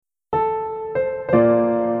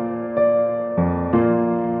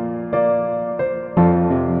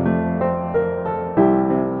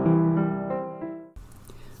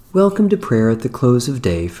Welcome to prayer at the close of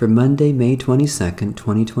day for Monday, May 22nd,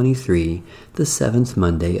 2023, the seventh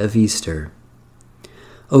Monday of Easter.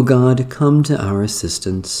 O God, come to our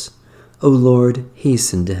assistance. O Lord,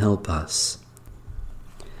 hasten to help us.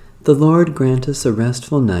 The Lord grant us a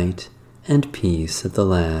restful night and peace at the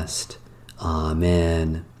last.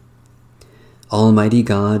 Amen. Almighty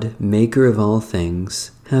God, maker of all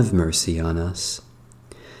things, have mercy on us.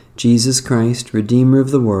 Jesus Christ, Redeemer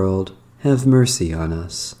of the world, have mercy on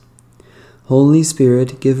us. Holy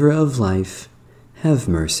Spirit, giver of life, have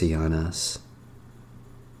mercy on us.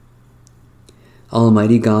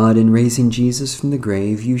 Almighty God, in raising Jesus from the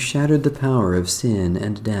grave, you shattered the power of sin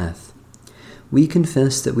and death. We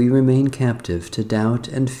confess that we remain captive to doubt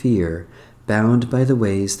and fear, bound by the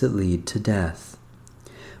ways that lead to death.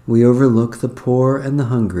 We overlook the poor and the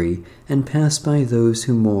hungry, and pass by those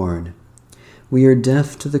who mourn. We are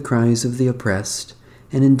deaf to the cries of the oppressed,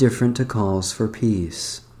 and indifferent to calls for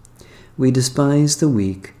peace. We despise the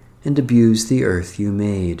weak and abuse the earth you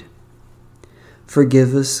made.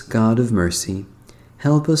 Forgive us, God of mercy.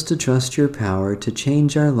 Help us to trust your power to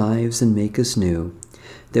change our lives and make us new,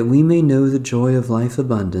 that we may know the joy of life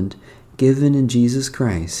abundant given in Jesus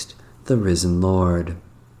Christ, the risen Lord.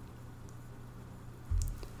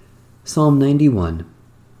 Psalm 91.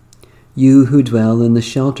 You who dwell in the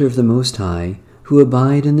shelter of the Most High, who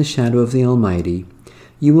abide in the shadow of the Almighty,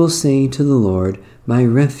 you will say to the Lord, my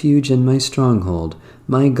refuge and my stronghold,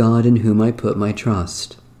 my God in whom I put my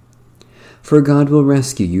trust. For God will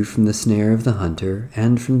rescue you from the snare of the hunter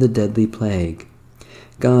and from the deadly plague.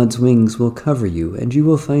 God's wings will cover you, and you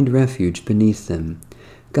will find refuge beneath them.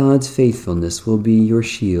 God's faithfulness will be your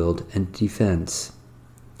shield and defense.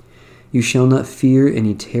 You shall not fear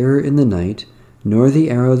any terror in the night, nor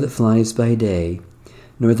the arrow that flies by day,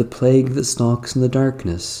 nor the plague that stalks in the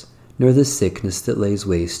darkness, nor the sickness that lays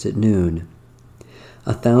waste at noon.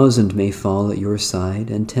 1,000 may fall at your side,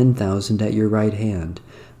 and 10,000 at your right hand,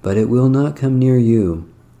 but it will not come near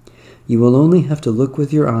you. You will only have to look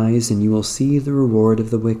with your eyes, and you will see the reward of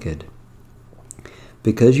the wicked.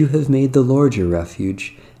 Because you have made the Lord your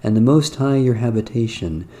refuge, and the Most High your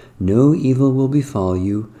habitation, no evil will befall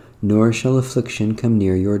you, nor shall affliction come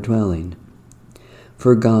near your dwelling.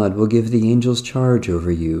 For God will give the angels charge over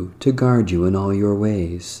you, to guard you in all your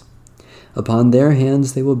ways. Upon their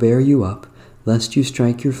hands they will bear you up, lest you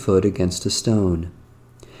strike your foot against a stone.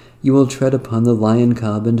 You will tread upon the lion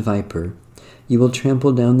cub and viper. You will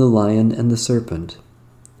trample down the lion and the serpent.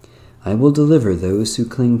 I will deliver those who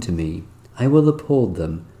cling to me. I will uphold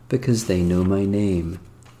them, because they know my name.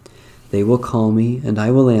 They will call me, and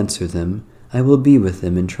I will answer them. I will be with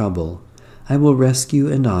them in trouble. I will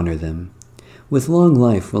rescue and honor them. With long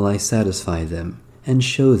life will I satisfy them, and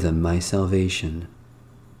show them my salvation.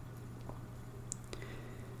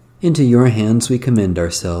 Into your hands we commend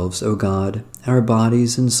ourselves, O God, our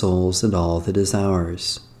bodies and souls and all that is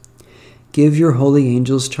ours. Give your holy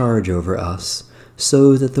angels charge over us,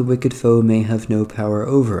 so that the wicked foe may have no power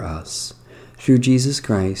over us, through Jesus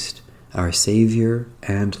Christ, our Savior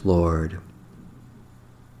and Lord.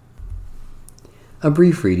 A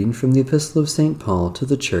brief reading from the Epistle of St. Paul to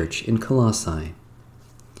the Church in Colossae.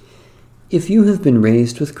 If you have been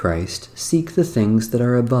raised with Christ, seek the things that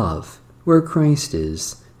are above, where Christ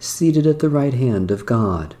is, seated at the right hand of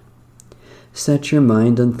God. Set your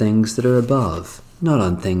mind on things that are above, not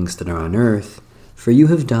on things that are on earth, for you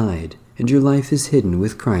have died, and your life is hidden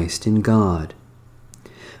with Christ in God.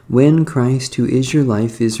 When Christ, who is your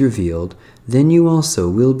life, is revealed, then you also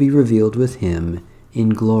will be revealed with him in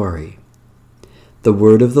glory. The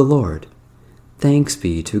word of the Lord. Thanks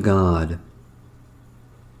be to God.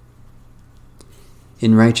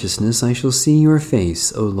 In righteousness I shall see your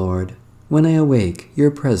face, O Lord. When I awake, your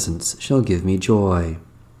presence shall give me joy.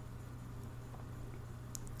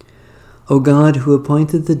 O God, who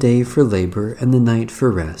appointed the day for labor and the night for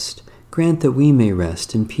rest, grant that we may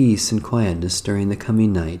rest in peace and quietness during the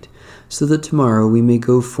coming night, so that tomorrow we may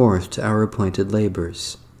go forth to our appointed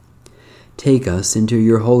labors. Take us into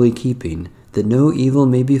your holy keeping, that no evil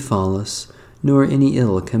may befall us, nor any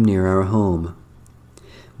ill come near our home.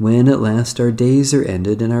 When at last our days are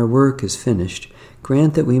ended and our work is finished,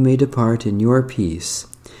 grant that we may depart in your peace,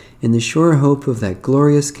 in the sure hope of that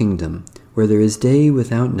glorious kingdom, where there is day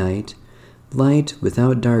without night, light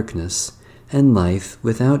without darkness, and life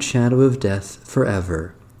without shadow of death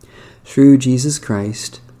forever. Through Jesus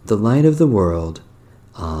Christ, the light of the world.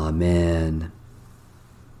 Amen.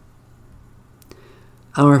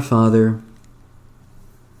 Our Father,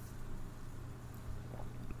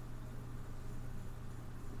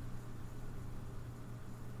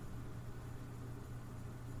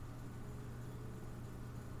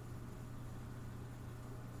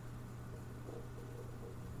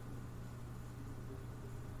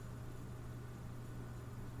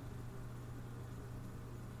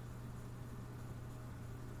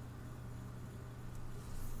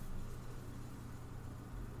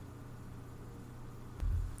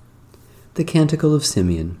 The Canticle of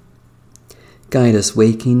Simeon. Guide us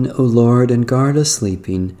waking, O Lord, and guard us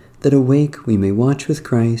sleeping, that awake we may watch with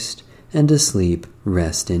Christ, and asleep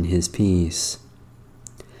rest in his peace.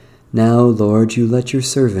 Now, Lord, you let your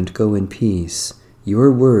servant go in peace.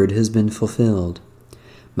 Your word has been fulfilled.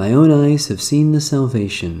 My own eyes have seen the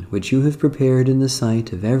salvation which you have prepared in the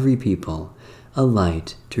sight of every people, a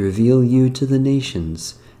light to reveal you to the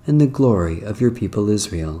nations, and the glory of your people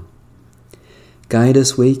Israel. Guide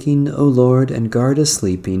us waking, O Lord, and guard us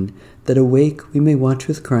sleeping, that awake we may watch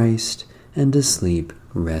with Christ, and asleep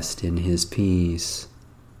rest in his peace.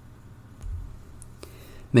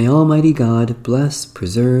 May Almighty God bless,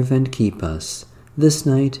 preserve, and keep us, this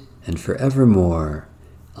night and forevermore.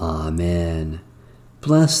 Amen.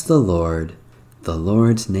 Bless the Lord. The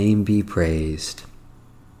Lord's name be praised.